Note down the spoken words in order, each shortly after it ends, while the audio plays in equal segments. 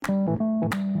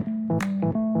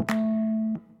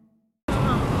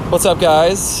What's up,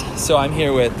 guys? So I'm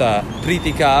here with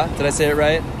Pritika. Did I say it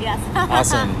right? Yes.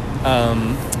 Awesome.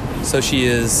 So she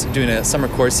is doing a summer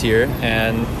course here,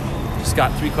 and just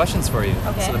got 3 questions for you.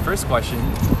 Okay. So the first question,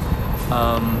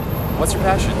 what's your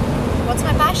passion? What's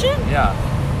my passion? Yeah.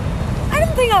 I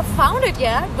don't think I've found it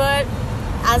yet, but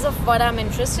as of what I'm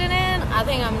interested in, I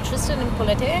think I'm interested in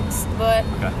politics, but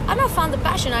Okay. I've not found the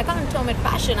passion. I can't term it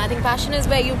passion. I think passion is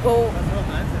where you go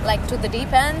like to the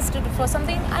deep ends for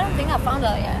something. I don't think I've found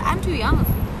that yet. I'm too young.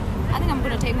 I think I'm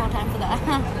going to take more time for that.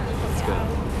 That's good.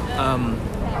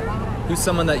 Who's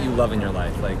someone that you love in your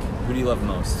life? Like, who do you love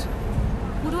most?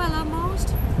 Who do I love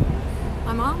most?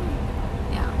 My mom?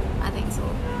 Yeah, I think so.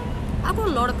 I've got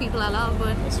a lot of people I love,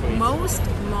 but Sweet. most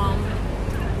mom.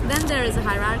 Then there is a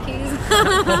hierarchies.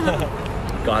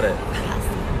 Got it.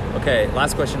 Okay,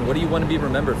 last question. What do you want to be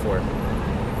remembered for?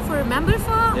 For remember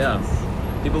for? Yeah.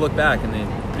 People look back and they,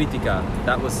 Pritika,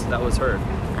 that was her.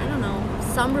 I don't know,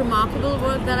 some remarkable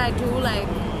work that I do,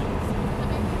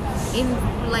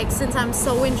 since I'm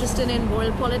so interested in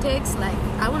world politics, like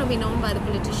I want to be known by the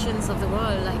politicians of the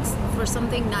world, like for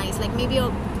something nice, like maybe a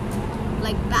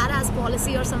badass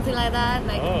policy or something like that.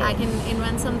 Like I can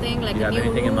invent something like You a have new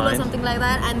anything in rule or mind? something like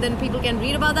that, and then people can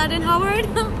read about that in Harvard.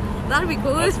 That'd be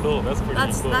cool. That's cool. That's pretty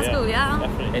That's cool. that's cool. Yeah.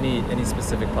 Definitely. Any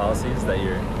specific policies that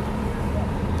you're...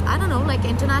 I don't know, like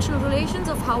international relations,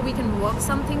 of how we can work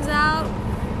some things out.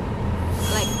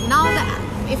 Like now that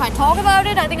if I talk about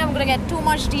it, I think I'm gonna get too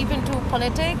much deep into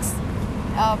politics.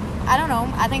 I don't know.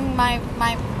 I think my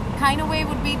kind of way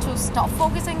would be to stop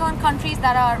focusing on countries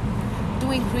that are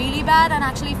doing really bad and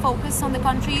actually focus on the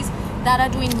countries that are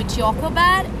doing mediocre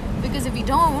bad. Because if we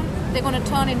don't, they're gonna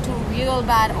turn into real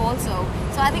bad also.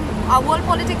 So I think our world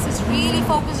politics is really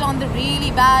focused on the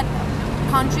really bad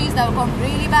countries that have gone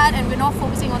really bad, and we're not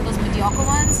focusing on those mediocre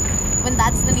ones when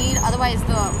that's the need. Otherwise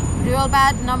the real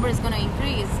bad number is going to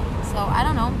increase. So I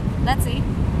don't know, let's see.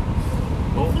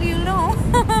 Hopefully you'll know.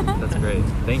 That's great.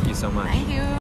 Thank you so much. Thank you.